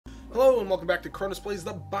Hello and welcome back to Chronos Plays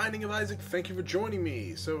The Binding of Isaac. Thank you for joining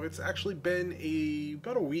me. So it's actually been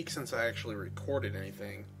about a week since I actually recorded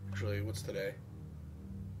anything. Actually, what's today?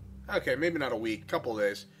 Okay, maybe not a week, couple of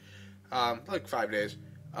days. Like 5 days.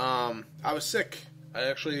 I was sick. I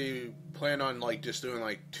actually planned on just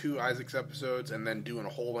doing 2 Isaac's episodes and then doing a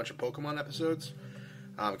whole bunch of Pokemon episodes.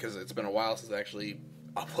 Because it's been a while since I actually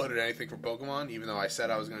uploaded anything for Pokemon, even though I said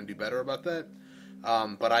I was going to do better about that.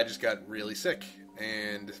 But I just got really sick.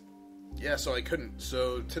 And yeah, so I couldn't.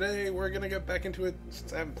 So today we're going to get back into it.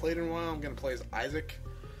 Since I haven't played in a while, I'm going to play as Isaac.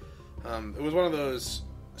 It was one of those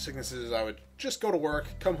sicknesses I would just go to work,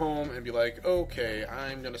 come home, and be like, okay,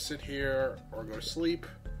 I'm going to sit here or go to sleep.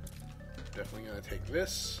 Definitely going to take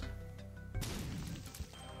this.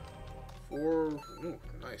 Ooh,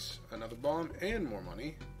 nice. Another bomb and more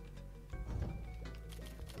money.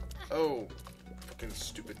 Oh, fucking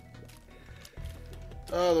stupid.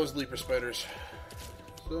 Oh, those leaper spiders.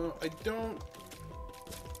 So, I don't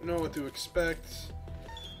know what to expect.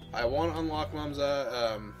 I want to unlock Mom's, what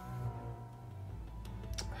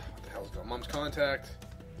the hell is it called? Mom's Contact.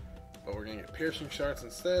 But we're going to get Piercing Shards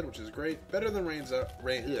instead, which is great. Better than Range Up.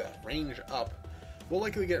 We'll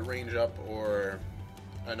likely get Range Up or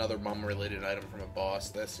another Mom-related item from a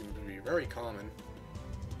boss. That seems to be very common.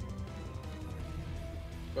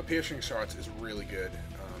 But Piercing Shards is really good.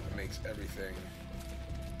 It makes everything...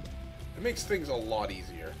 It makes things a lot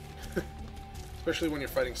easier. Especially when you're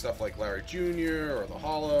fighting stuff like Larry Jr. or the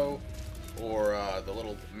Hollow, or the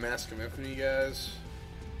little Mask of Infinity guys.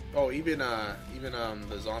 Oh, even the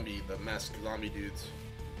Mask zombie dudes.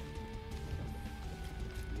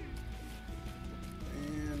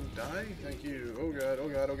 And die? Thank you. Oh god, oh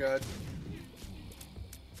god, oh god.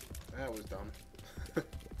 That was dumb. I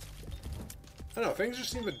don't know, things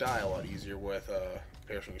just seem to die a lot easier with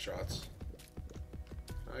piercing shots.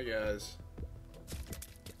 Hi guys.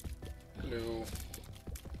 Hello.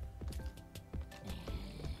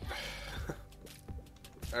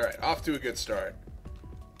 Alright, off to a good start.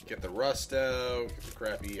 Get the rust out, get the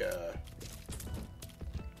crappy,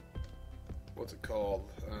 what's it called?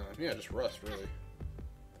 Yeah, just rust, really.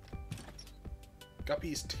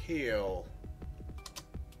 Guppy's tail.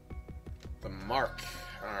 The mark.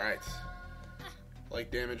 Alright. Light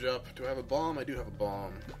damage up. Do I have a bomb? I do have a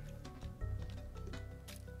bomb.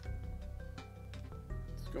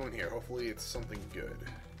 Let's go in here. Hopefully it's something good.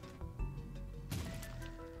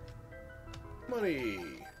 Money!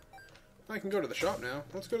 I can go to the shop now.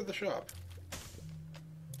 Let's go to the shop.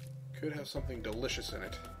 Could have something delicious in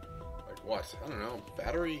it. Like what? I don't know.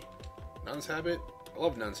 Battery? Nun's Habit? I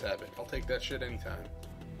love Nun's Habit. I'll take that shit anytime.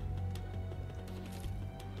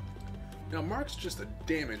 Now, Mark's just a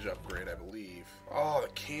damage upgrade, I believe. Oh, the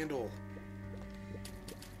candle.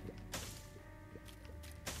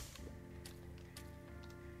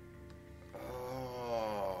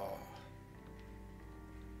 Oh.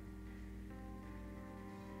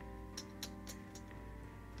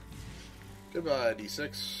 Goodbye,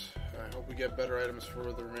 D6. I hope we get better items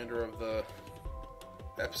for the remainder of the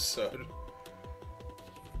episode.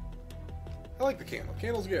 I like the candle.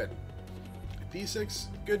 Candle's good. D6,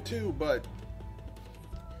 good too, but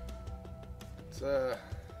it's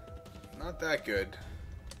not that good.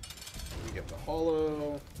 We get the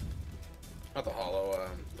Hollow, not the Hollow,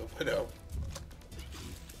 the Widow.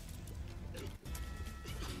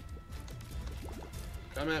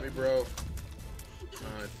 Come at me, bro.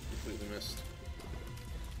 I completely missed.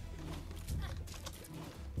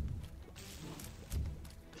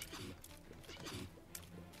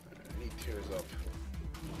 I need tears up.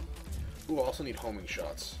 Ooh, I also need homing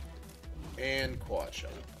shots. And quad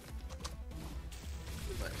shot.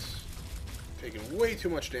 Nice. Taking way too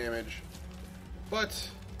much damage. But,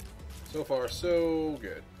 so far, so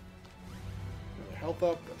good. Another health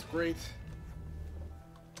up, that's great.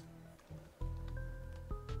 I'm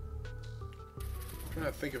trying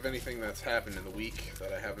to think of anything that's happened in the week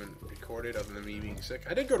that I haven't recorded other than me being sick.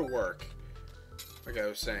 I did go to work, like I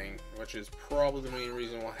was saying, which is probably the main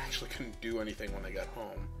reason why I actually couldn't do anything when I got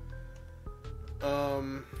home.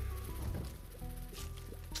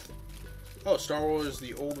 Oh, Star Wars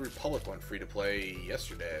The Old Republic went free to play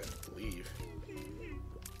yesterday, I believe.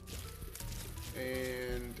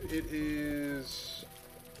 And it is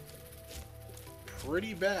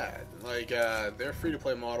pretty bad. Like, their free to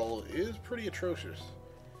play model is pretty atrocious.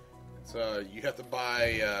 It's, you have to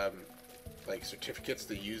buy, like, certificates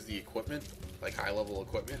to use the equipment, like high level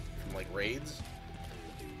equipment from, like, raids.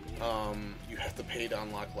 You have to pay to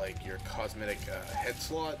unlock, like, your cosmetic head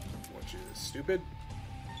slot, which is stupid.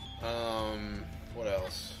 What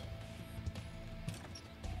else?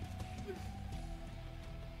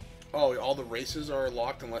 Oh, all the races are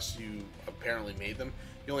locked unless you apparently made them.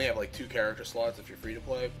 You only have like 2 character slots if you're free to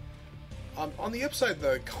play. On the upside,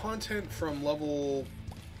 the content from level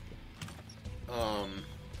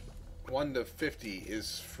 1 to 50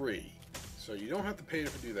 is free, so you don't have to pay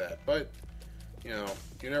to do that. But you know,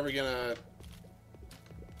 you're never gonna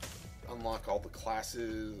unlock all the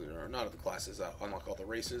classes, or not the classes, unlock all the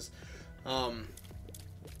races.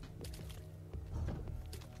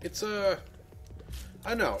 It's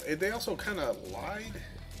I know, they also kind of lied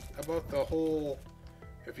about the whole,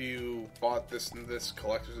 if you bought this and this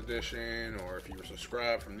collector's edition, or if you were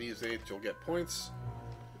subscribed from these dates, you'll get points.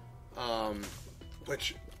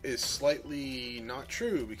 Which is slightly not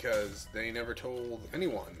true, because they never told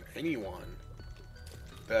anyone,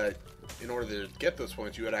 that in order to get those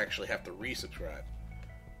points, you would actually have to resubscribe.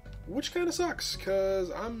 Which kind of sucks, because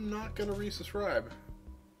I'm not going to resubscribe.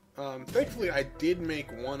 Thankfully, I did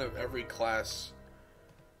make one of every class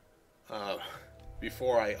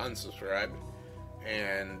before I unsubscribed,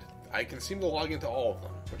 and I can seem to log into all of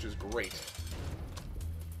them, which is great.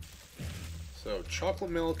 So,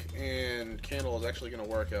 chocolate milk and candle is actually going to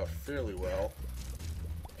work out fairly well,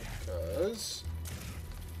 because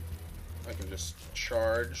I can just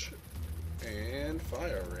charge and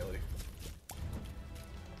fire, really.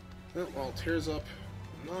 Well, tears up,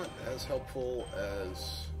 not as helpful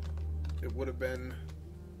as it would have been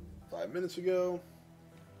 5 minutes ago.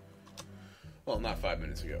 Well, not 5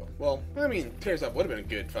 minutes ago. Well, I mean, tears up would have been a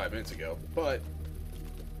good 5 minutes ago, but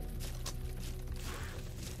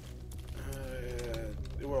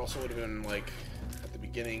it also would have been, like, at the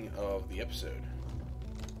beginning of the episode.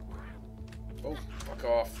 Oh, fuck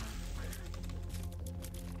off.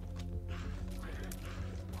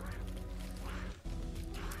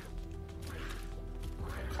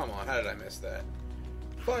 Come on, how did I miss that?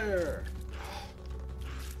 Fire!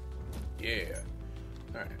 Yeah.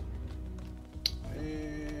 Alright.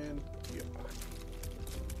 And yeah.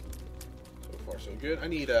 So far so good. I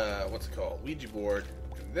need what's it called? Ouija board.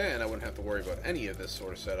 And then I wouldn't have to worry about any of this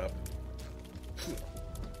sort of setup.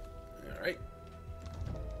 Alright.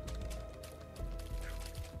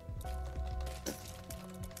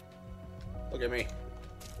 Look at me.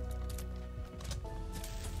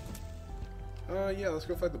 Yeah, let's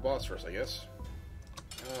go fight the boss first, I guess.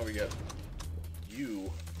 Oh, we got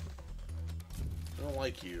you. I don't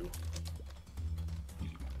like you.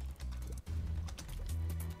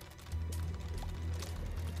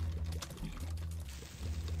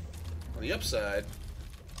 On the upside,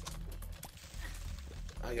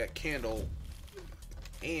 I got candle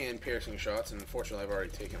and piercing shots, and unfortunately I've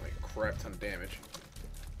already taken like a crap ton of damage.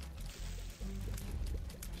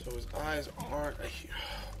 So his eyes aren't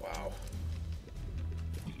wow.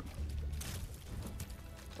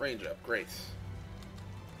 Range up, great.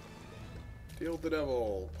 Deal with the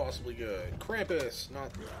devil, possibly good. Krampus,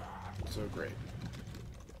 not so great.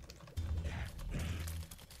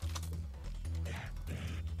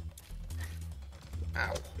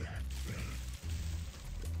 Ow.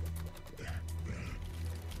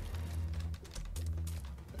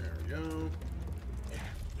 There we go.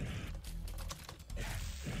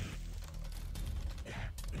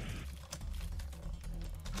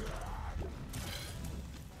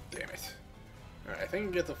 Damn it. Alright, I think I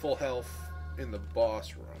can get the full health in the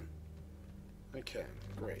boss room. Okay,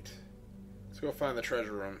 great. Let's go find the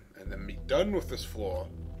treasure room and then be done with this floor.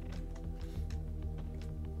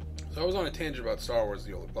 So I was on a tangent about Star Wars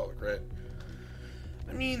The Old Republic, right?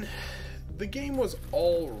 I mean, the game was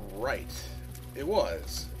alright. It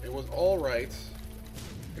was. It was alright,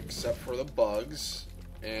 except for the bugs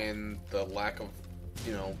and the lack of,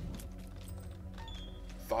 you know,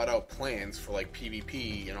 thought out plans for like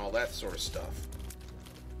PvP and all that sort of stuff.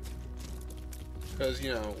 Because,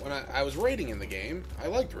 you know, when I was raiding in the game, I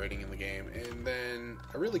liked raiding in the game, and then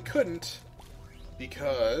I really couldn't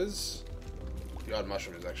because the odd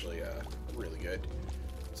mushroom is actually really good.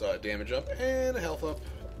 It's a damage up and a health up.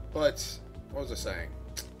 But what was I saying?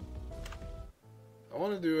 I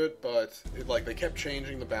want to do it, but they kept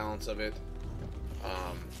changing the balance of it.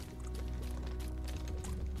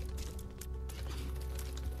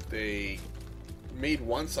 They made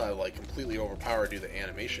one side like completely overpowered due to the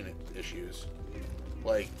animation issues.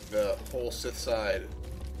 Like the whole Sith side,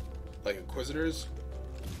 like Inquisitors,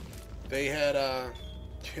 they had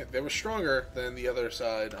they were stronger than the other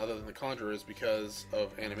side, other than the Conjurers, because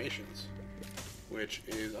of animations, which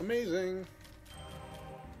is amazing.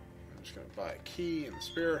 I'm just gonna buy a key and the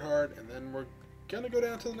Spirit Heart, and then we're gonna go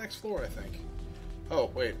down to the next floor, I think. Oh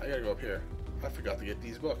wait, I gotta go up here. I forgot to get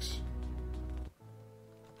these books.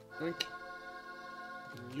 Yoink.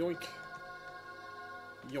 Yoink.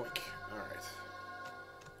 Yoink. Alright.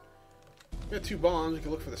 We got 2 bombs. We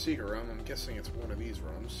can look for the secret room. I'm guessing it's one of these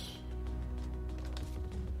rooms.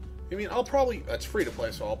 I mean, I'll probably... It's free to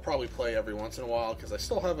play, so I'll probably play every once in a while, because I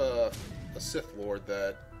still have a Sith Lord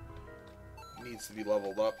that needs to be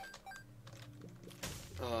leveled up.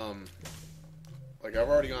 Like, I've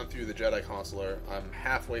already gone through the Jedi Consular. I'm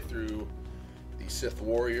halfway through the Sith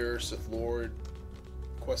Warrior, Sith Lord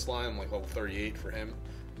questline. I'm like level 38 for him.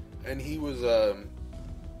 And he was a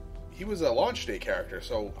launch day character,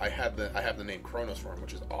 so I have the name Chronos for him,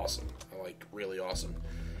 which is awesome. Like, really awesome.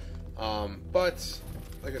 But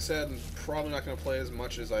like I said, I'm probably not going to play as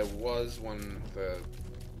much as I was when the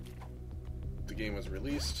game was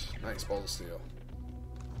released. Nice, Balls of Steel.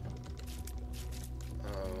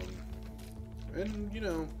 And, you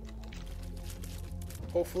know,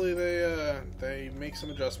 hopefully they make some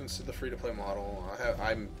adjustments to the free-to-play model.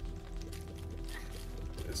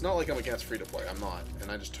 It's not like I'm against free-to-play. I'm not. And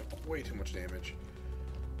I just took way too much damage.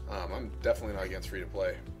 I'm definitely not against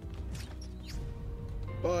free-to-play.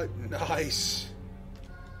 But, nice.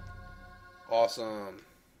 Awesome.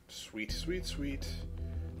 Sweet, sweet, sweet.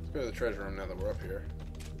 Let's go to the treasure room now that we're up here.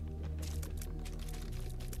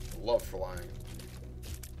 Love flying.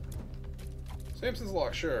 Samson's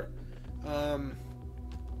Lock, sure.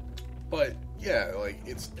 But, yeah, like,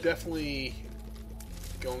 it's definitely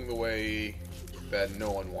going the way that no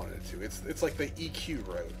one wanted it to. It's like the EQ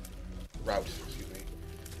route, excuse me.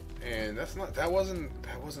 And that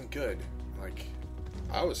wasn't good. Like,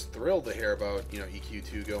 I was thrilled to hear about, you know,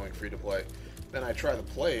 EQ2 going free to play. Then I tried to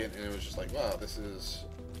play it, and it was just like, wow, this is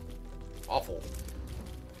awful.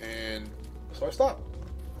 And so I stopped.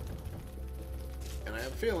 And I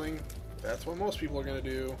have a feeling that's what most people are going to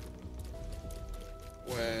do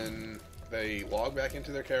when they log back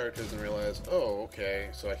into their characters and realize, oh, okay,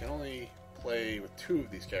 so I can only play with 2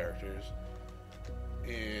 of these characters,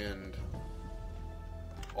 and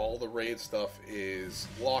all the raid stuff is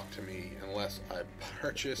locked to me unless I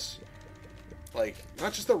purchase, like,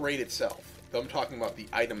 not just the raid itself. I'm talking about the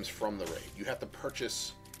items from the raid. You have to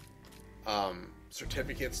purchase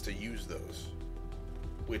certificates to use those,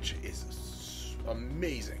 which is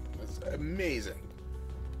amazing. It's amazing.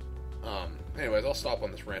 Anyways, I'll stop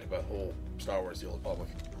on this rant about the whole Star Wars The Old Republic.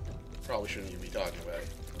 Probably shouldn't even be talking about it.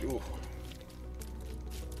 Ooh.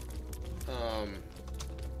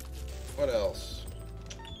 What else?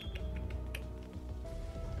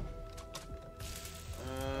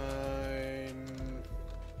 I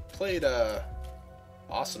played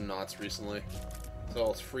Awesome Knots recently.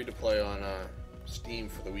 So it's free to play on Steam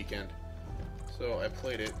for the weekend. So I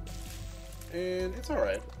played it, and it's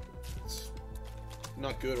alright. It's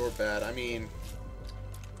not good or bad. I mean,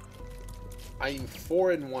 I'm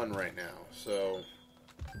 4-1 right now, so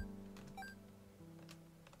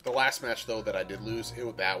the last match, though, that I did lose,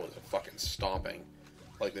 that was a fucking stomping.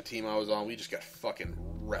 Like, the team I was on, we just got fucking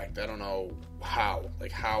wrecked. I don't know how.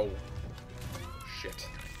 Like, how... Shit.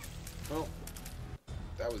 Well,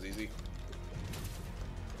 that was easy.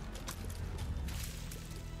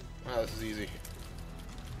 Wow, this is easy.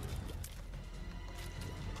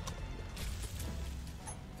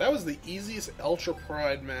 That was the easiest Ultra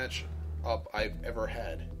Pride match up I've ever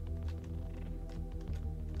had.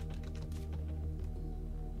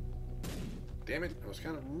 Damn it, I was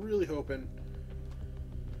kind of really hoping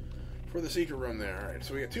for the secret room there. Alright,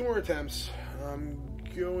 so we got 2 more attempts. I'm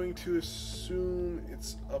going to assume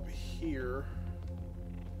it's up here.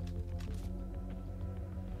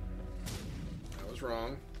 I was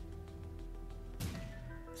wrong.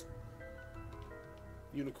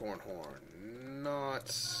 Unicorn horn.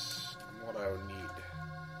 Not what I would need,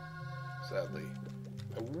 sadly.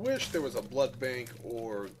 I wish there was a blood bank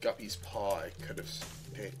or Guppy's paw I could have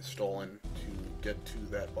stolen to get to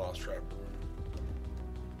that boss trap room.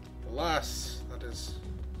 Alas, that is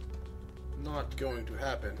not going to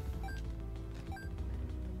happen.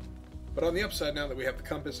 But on the upside, now that we have the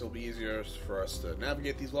compass, it'll be easier for us to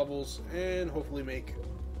navigate these levels and hopefully make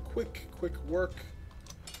quick work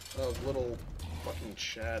of little fucking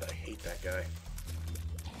Chad. I hate that guy.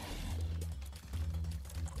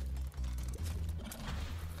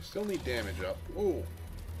 Still need damage up. Ooh.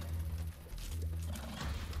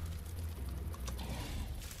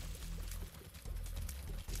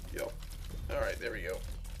 Yo. Alright, there we go.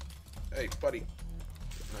 Hey, buddy.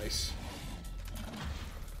 Nice.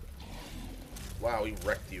 Wow, he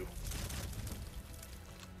wrecked you.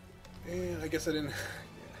 And I guess I didn't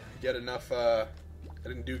get enough, I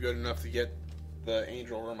didn't do good enough to get the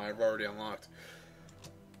angel room I've already unlocked.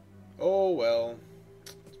 Oh, well.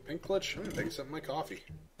 It's pink glitch. I'm gonna take a sip of my coffee.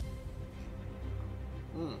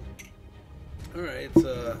 Alright, it's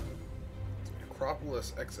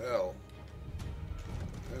Acropolis XL.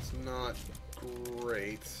 That's not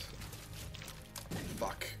great.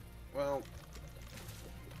 Fuck. Well,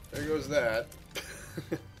 there goes that.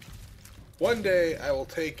 One day I will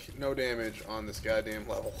take no damage on this goddamn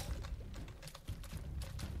level.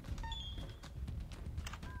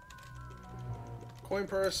 Coin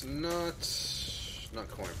purse, not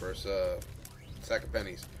coin purse, sack of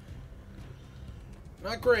pennies.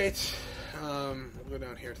 Not great. We'll go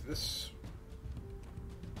down here to this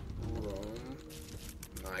room.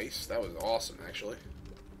 Nice, that was awesome actually.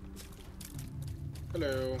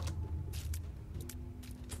 Hello.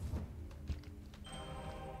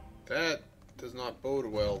 That does not bode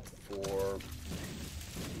well for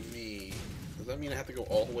me. Does that mean I have to go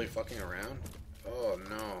all the way fucking around? Oh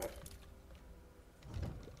no.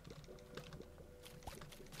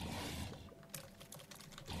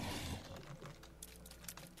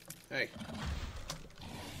 Hey.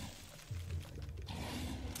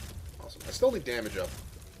 Awesome. I still need damage up.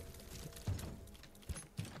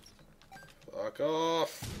 Fuck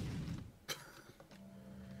off.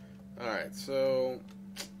 Alright, so...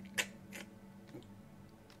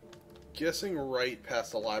 guessing right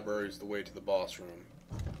past the library is the way to the boss room.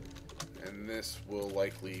 And this will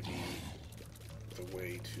likely be the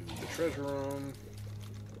way to the treasure room.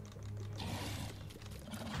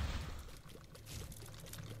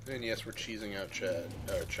 And yes, we're cheesing out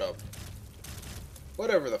Chubb.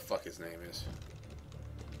 Whatever the fuck his name is.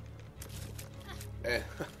 Eh,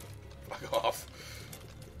 fuck off.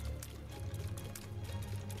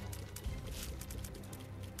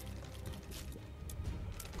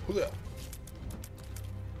 Hula.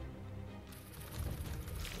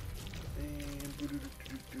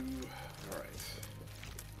 Alright.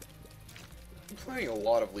 I'm playing a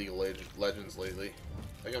lot of League of Legends lately.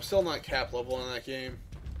 Like, I'm still not cap level in that game.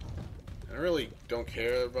 And I really don't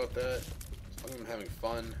care about that. As long as I'm having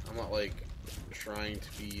fun. I'm not, like, trying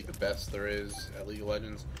to be the best there is at League of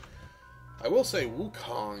Legends. I will say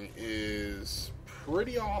Wukong is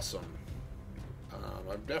pretty awesome.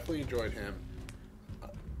 I've definitely enjoyed him.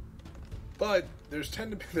 But there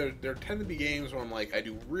tend to be games where I'm like, I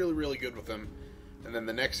do really, really good with them, and then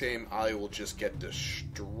the next game I will just get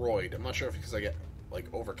destroyed. I'm not sure if because I get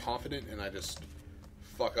like overconfident and I just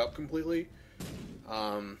fuck up completely,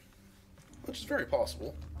 which is very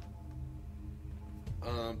possible.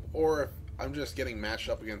 Or if I'm just getting matched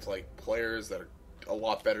up against like players that are a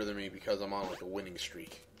lot better than me because I'm on like a winning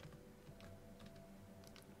streak.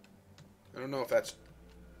 I don't know if that's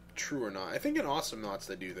true or not. I think in Awesome Knots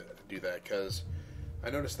they do that because I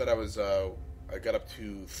noticed that I got up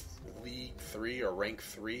to League 3 or Rank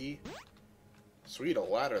 3. Sweet, a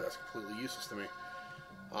ladder that's completely useless to me.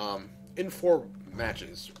 In 4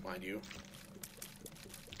 matches, mind you.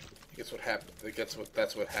 That's what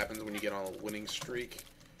happens when you get on a winning streak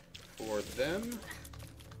for them.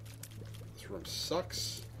 This room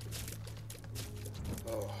sucks.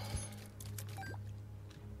 Oh.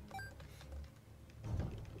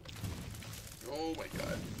 Oh my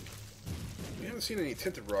god. We haven't seen any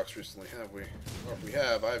tinted rocks recently, have we? Or if we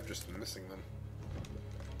have, I've just been missing them.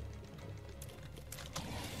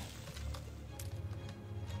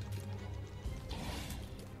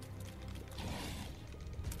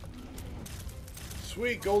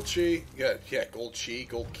 Sweet, gold chi. Yeah, gold chi,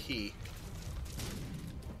 gold key.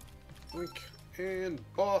 Blink. And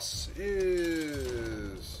boss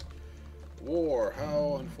is... War.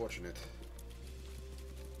 How unfortunate.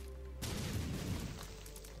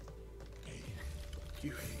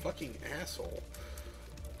 You fucking asshole.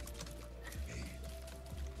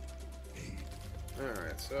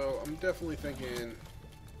 Alright, so I'm definitely thinking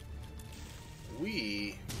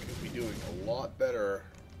we could be doing a lot better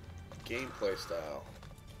gameplay style.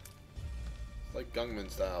 It's like Gungman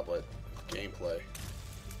style, but gameplay.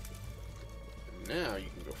 And now you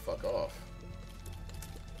can go fuck off.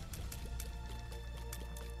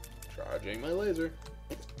 Charging my laser.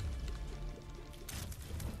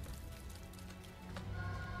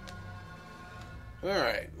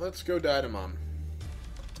 Alright, let's go die to Mom.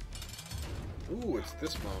 Ooh, it's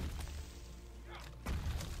this Mom.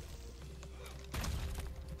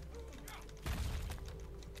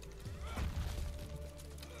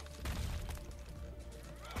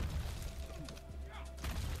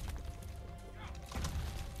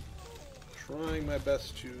 Trying my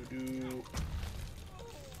best to do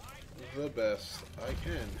the best I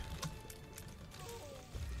can.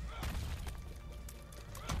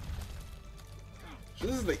 So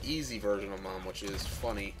this is the easy version of Mom, which is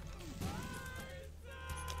funny.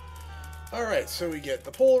 Alright, so we get the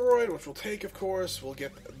Polaroid, which we'll take, of course. We'll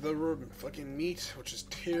get the fucking meat, which is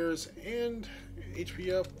tears, and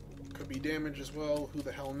HP up. Could be damage as well. Who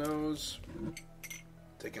the hell knows?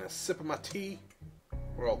 Taking a sip of my tea.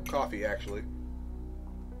 Well, coffee, actually.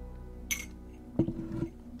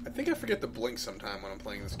 I think I forget to blink sometime when I'm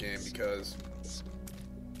playing this game because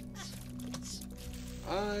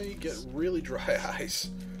I get really dry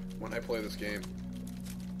eyes when I play this game.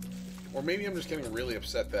 Or maybe I'm just getting really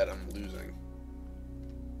upset that I'm losing.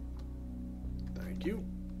 Thank you.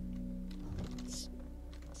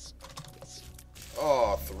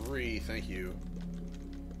 Oh, 3. Thank you.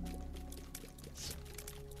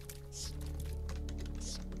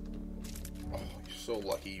 Oh, you're so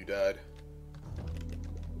lucky you died.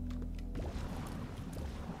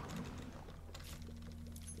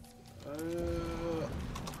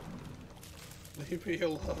 Leave me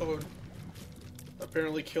alone.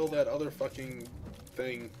 Apparently kill that other fucking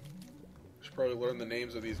thing. Should probably learn the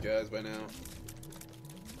names of these guys by now.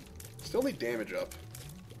 Still need damage up.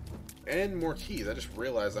 And more keys. I just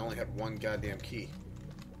realized I only had one goddamn key.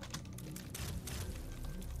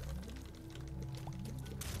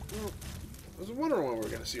 Well, I was wondering when we were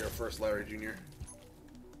going to see our first Larry Jr.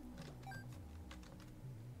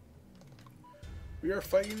 We are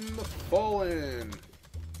fighting the Fallen!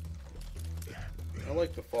 I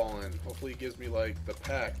like the Fallen. Hopefully it gives me, like, the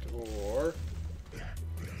Pact, or...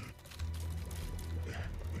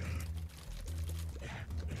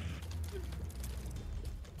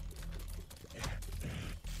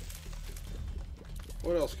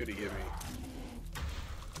 what else could he give me?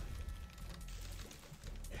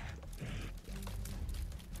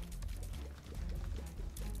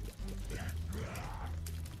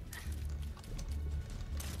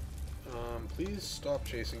 Please stop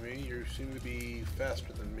chasing me. You seem to be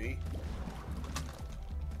faster than me.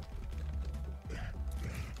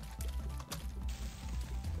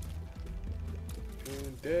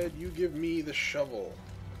 And Dad, you give me the shovel.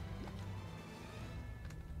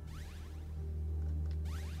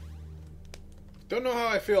 Don't know how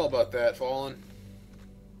I feel about that, Fallen.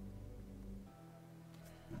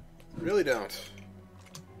 Really don't.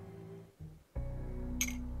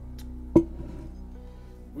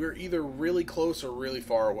 We're either really close or really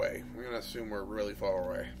far away. I'm gonna assume we're really far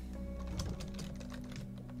away.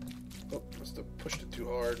 Oh, must have pushed it too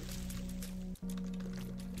hard.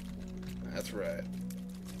 That's right.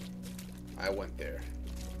 I went there.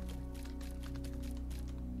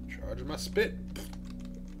 Charging my spit.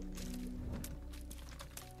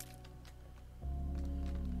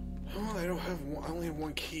 Oh, I don't have one, I only have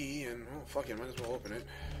one key, and well, fuck it, might as well open it.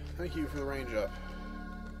 Thank you for the range up.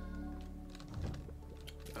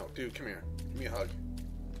 Oh, dude, come here. Give me a hug.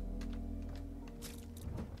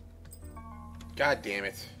 God damn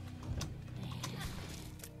it.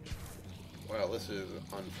 Well, this is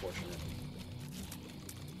unfortunate.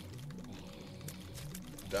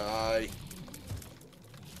 Die.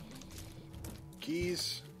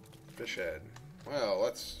 Keys. Fish head. Well,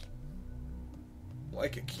 that's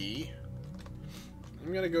like a key.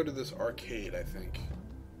 I'm gonna go to this arcade, I think.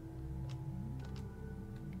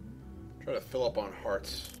 Try to fill up on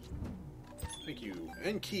hearts. Thank you.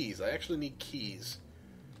 And keys. I actually need keys.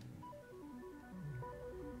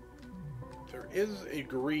 There is a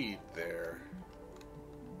greed there.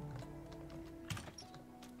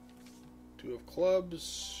 2 of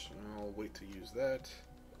clubs. I'll wait to use that.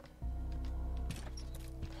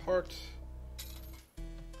 Heart.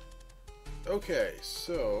 Okay,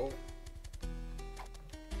 so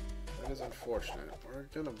that is unfortunate. We're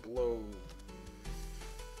gonna blow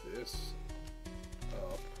this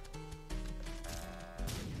up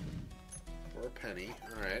for a penny.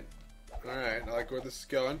 Alright. Alright, I like where this is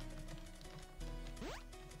going.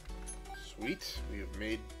 Sweet. We have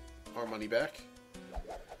made our money back.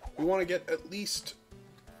 We want to get at least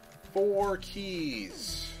 4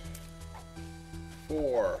 keys.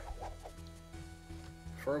 4.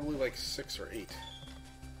 Preferably like 6 or 8.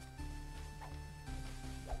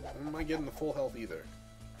 I'm not getting the full health either.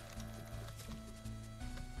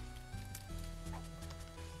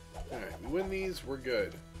 Alright, we win these, we're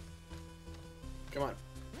good. Come on.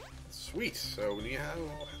 Sweet, so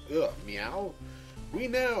meow. We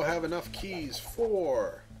now have enough keys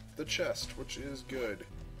for the chest, which is good.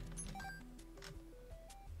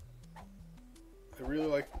 I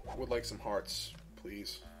really would like some hearts,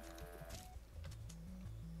 please.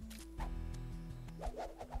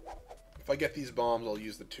 If I get these bombs, I'll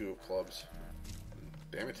use the 2 of clubs.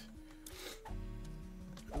 Damn it.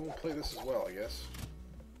 We'll play this as well, I guess.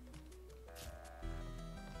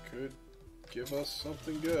 Could give us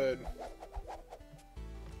something good.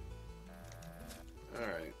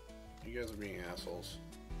 Alright. You guys are being assholes.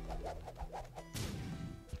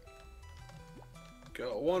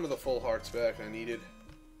 Got one of the full hearts back I needed.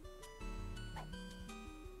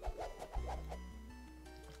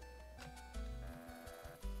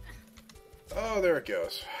 Oh, there it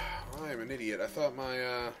goes. I am an idiot. I thought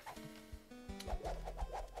my,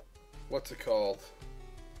 what's it called?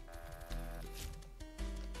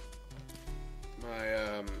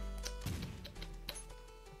 My,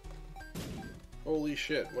 holy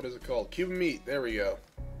shit, what is it called? Cube of meat, there we go.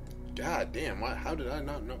 God damn, how did I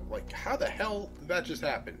not know? Like, how the hell did that just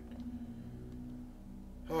happen?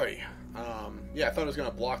 Oh, yeah. Yeah, I thought I was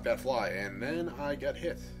gonna block that fly, and then I got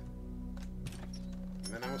hit.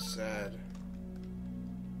 And then I was sad.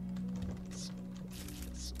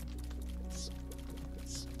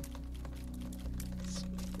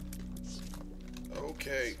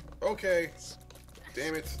 Okay, okay.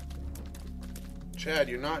 Damn it. Chad,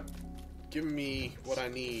 you're not giving me what I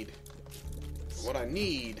need. What I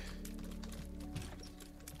need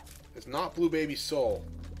is not Blue Baby's soul.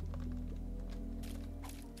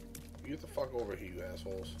 You get the fuck over here, you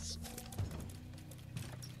assholes.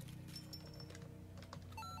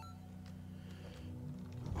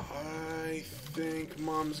 I think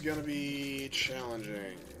Mom's gonna be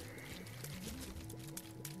challenging.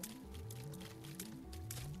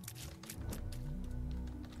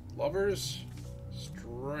 Lovers,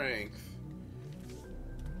 strength.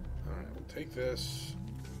 Alright, we'll take this.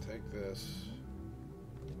 Take this.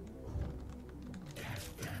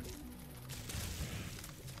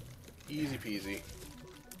 Easy peasy.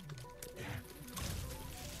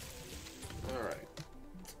 Alright.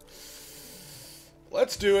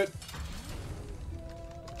 Let's do it.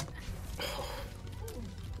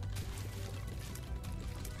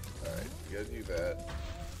 Alright, we gotta do that.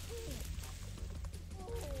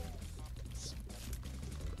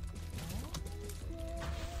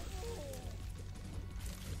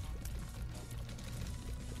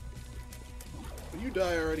 Will you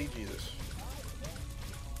die already, Jesus?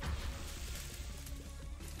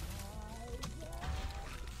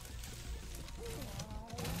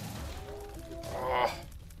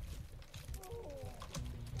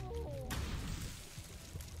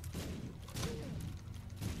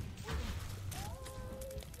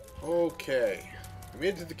 Okay, we made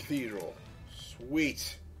it to the cathedral.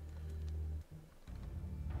 Sweet.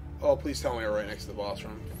 Oh, please tell me I'm right next to the boss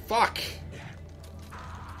room. Fuck!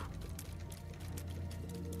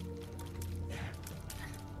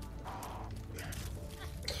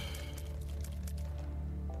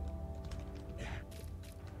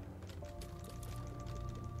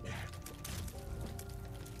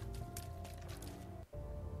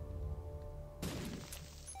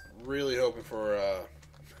 Really hoping for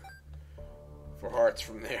hearts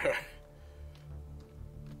from there.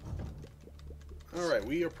 Alright,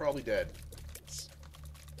 we are probably dead.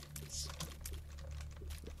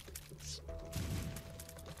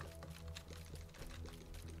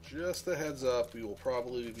 Just a heads up, we will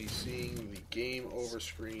probably be seeing the game over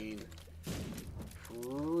screen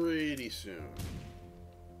pretty soon.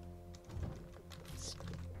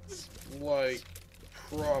 Like,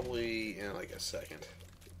 probably in like a second.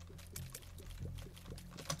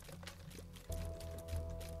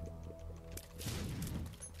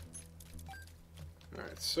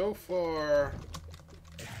 So far,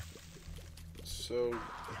 so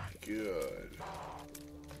good.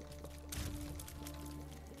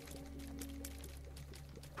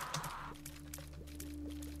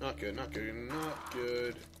 Not good, not good, not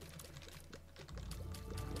good.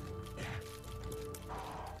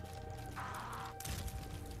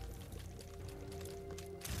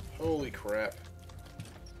 Holy crap.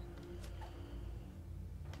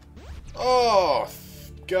 Oh,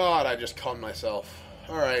 God, I just conned myself.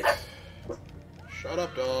 Alright. Shut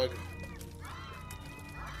up, dog.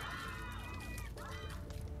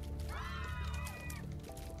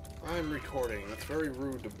 I'm recording. That's very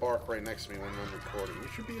rude to bark right next to me when I'm recording. You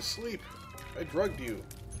should be asleep. I drugged you.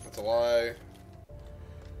 That's a lie.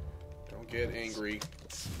 Don't get angry.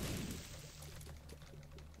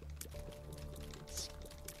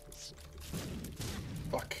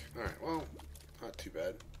 Fuck. Alright, well, not too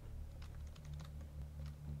bad.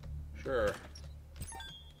 Sure.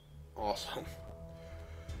 Awesome.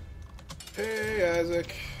 Hey,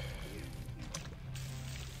 Isaac.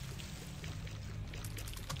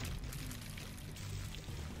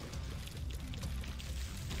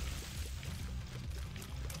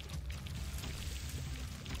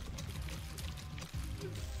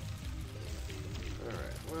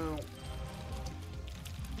 Alright, well.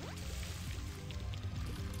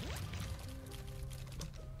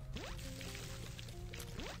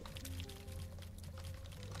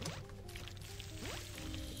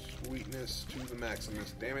 Sweetness to the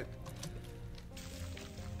Maximus, damn it.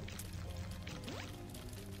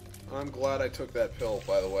 I'm glad I took that pill,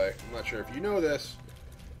 by the way. I'm not sure if you know this,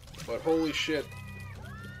 but holy shit.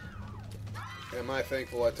 Am I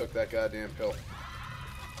thankful I took that goddamn pill?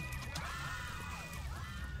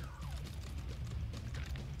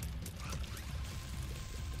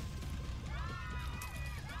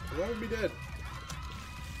 I would be dead.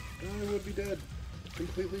 I would be dead.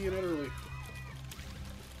 Completely and utterly.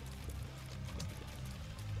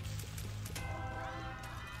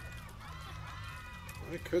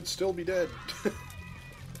 I could still be dead.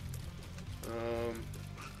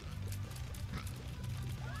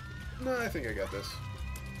 No, I think I got this.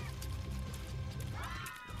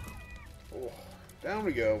 Oh, down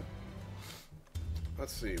we go.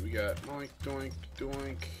 Let's see, we got doink, doink,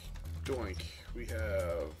 doink, doink. We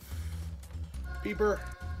have Peeper,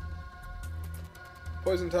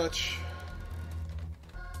 Poison Touch,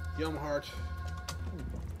 Yum Heart,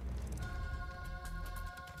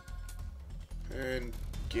 and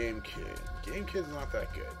Game Kid. Game Kid's not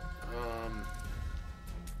that good.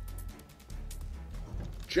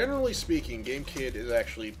 Generally speaking, Game Kid is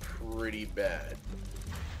actually pretty bad.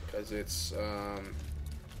 Because it's,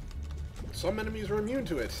 some enemies are immune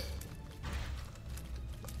to it.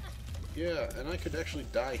 Yeah, and I could actually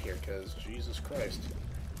die here, because Jesus Christ.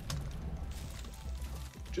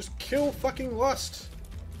 Just kill fucking Lust!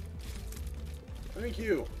 Thank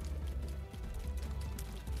you.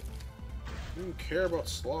 I don't care about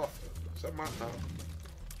Sloth. Is that my...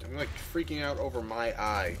 I'm like freaking out over my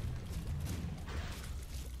eye.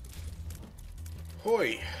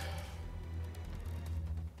 Hoi!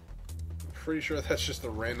 I'm pretty sure that's just a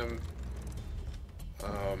random...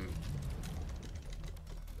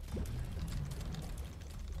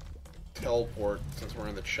 teleport, since we're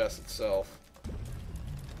in the chest itself.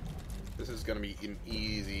 This is gonna be an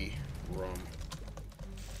easy run.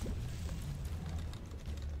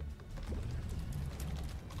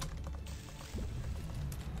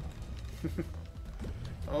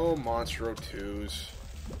 Oh, Monstro 2s.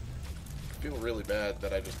 I feel really bad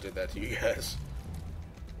that I just did that to you guys.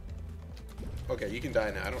 Okay, you can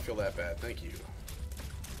die now. I don't feel that bad. Thank you.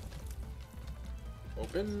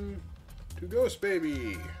 Open to Ghost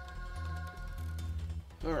Baby.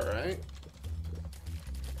 Alright.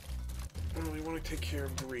 Well, we want to take care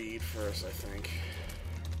of Greed first, I think.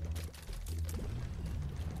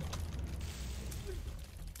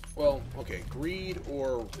 Well, okay, Greed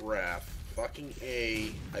or Wrath. Fucking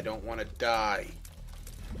A. I don't want to die.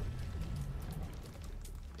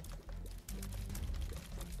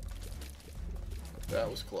 That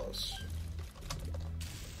was close.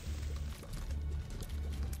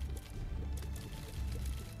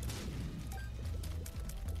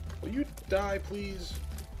 Will you die, please?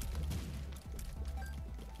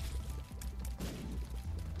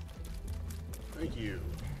 Thank you.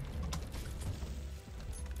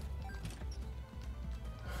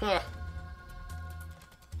 Ha!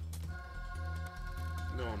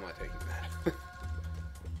 No, I'm not taking that.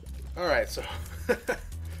 Alright, so...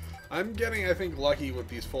 I'm getting, I think, lucky with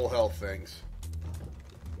these full health things.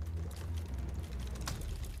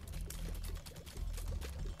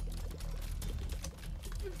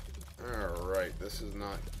 Alright, this is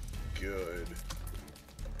not good.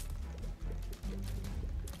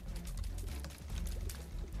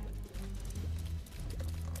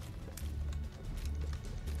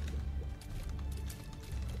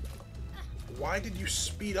 Why did you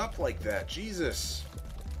speed up like that? Jesus!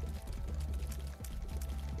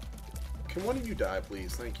 Can one of you die,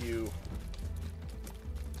 please? Thank you.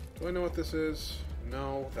 Do I know what this is?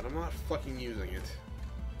 No, then I'm not fucking using it.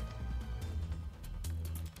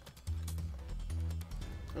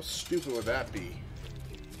 How stupid would that be?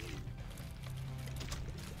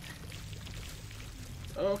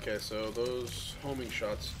 Okay, so those homing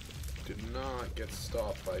shots did not get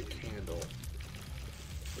stopped by Candle,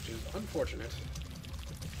 which is unfortunate.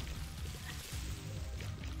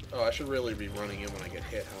 Oh, I should really be running in when I get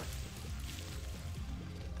hit, huh?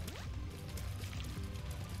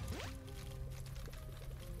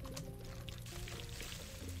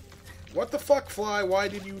 What the fuck, Fly? Why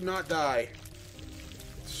did you not die?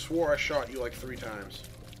 Swore I shot you like 3 times.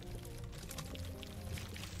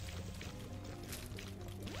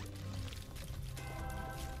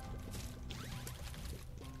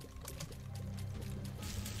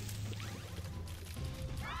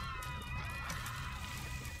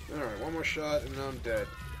 Alright, one more shot and I'm dead.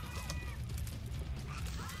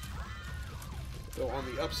 So on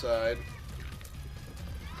the upside...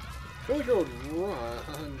 I feel like I would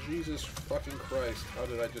run. Jesus fucking Christ. How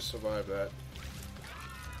did I just survive that?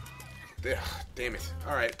 Damn it.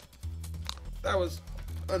 Alright. That was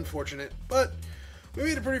unfortunate. But we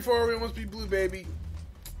made it pretty far. We almost beat Blue Baby.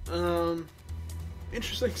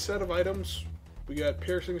 Interesting set of items. We got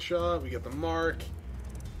Piercing Shot. We got the Mark.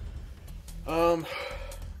 Um,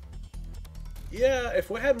 yeah, if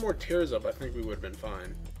we had more tiers up, I think we would have been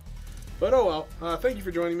fine. But oh well. Thank you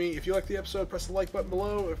for joining me. If you liked the episode, press the like button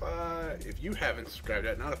below. If you haven't subscribed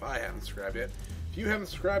yet, not if I haven't subscribed yet. If you haven't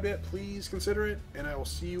subscribed yet, please consider it, and I will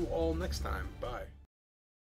see you all next time. Bye.